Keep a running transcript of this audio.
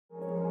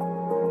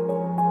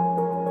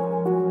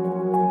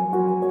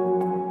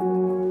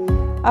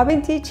I've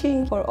been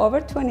teaching for over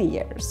 20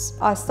 years.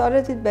 I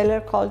started at Baylor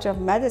College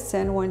of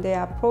Medicine when they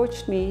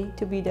approached me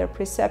to be their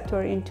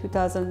preceptor in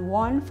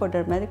 2001 for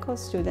their medical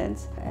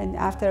students. And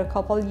after a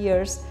couple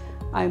years,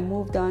 I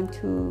moved on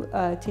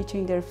to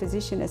teaching their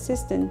physician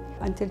assistant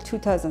until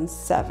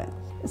 2007.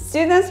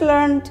 Students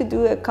learn to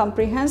do a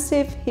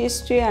comprehensive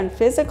history and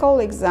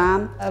physical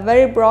exam, a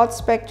very broad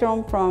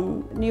spectrum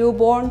from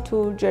newborn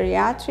to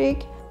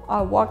geriatric.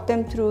 I walk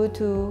them through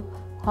to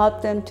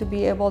help them to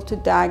be able to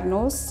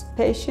diagnose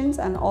patients,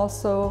 and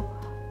also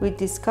we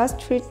discuss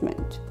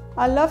treatment.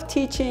 I love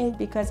teaching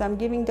because I'm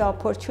giving the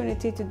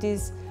opportunity to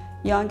these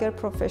younger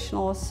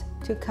professionals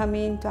to come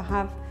in to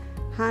have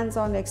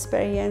hands-on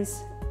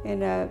experience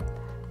in a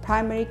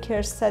primary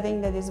care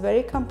setting that is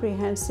very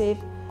comprehensive,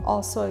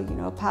 also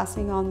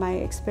passing on my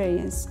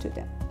experience to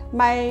them.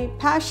 My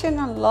passion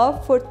and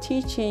love for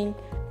teaching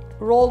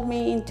rolled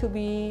me into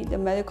be the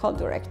medical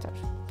director.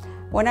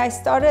 When I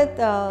started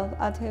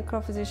at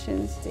Hillcroft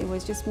Physicians, it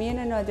was just me and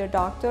another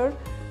doctor.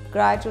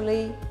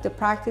 Gradually, the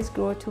practice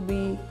grew to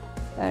be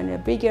a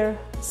bigger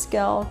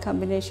scale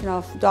combination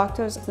of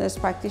doctors, nurse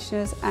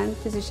practitioners, and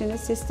physician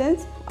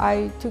assistants.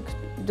 I took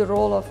the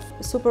role of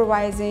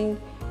supervising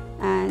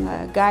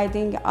and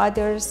guiding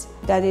others.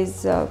 That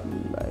is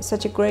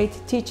such a great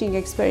teaching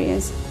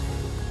experience.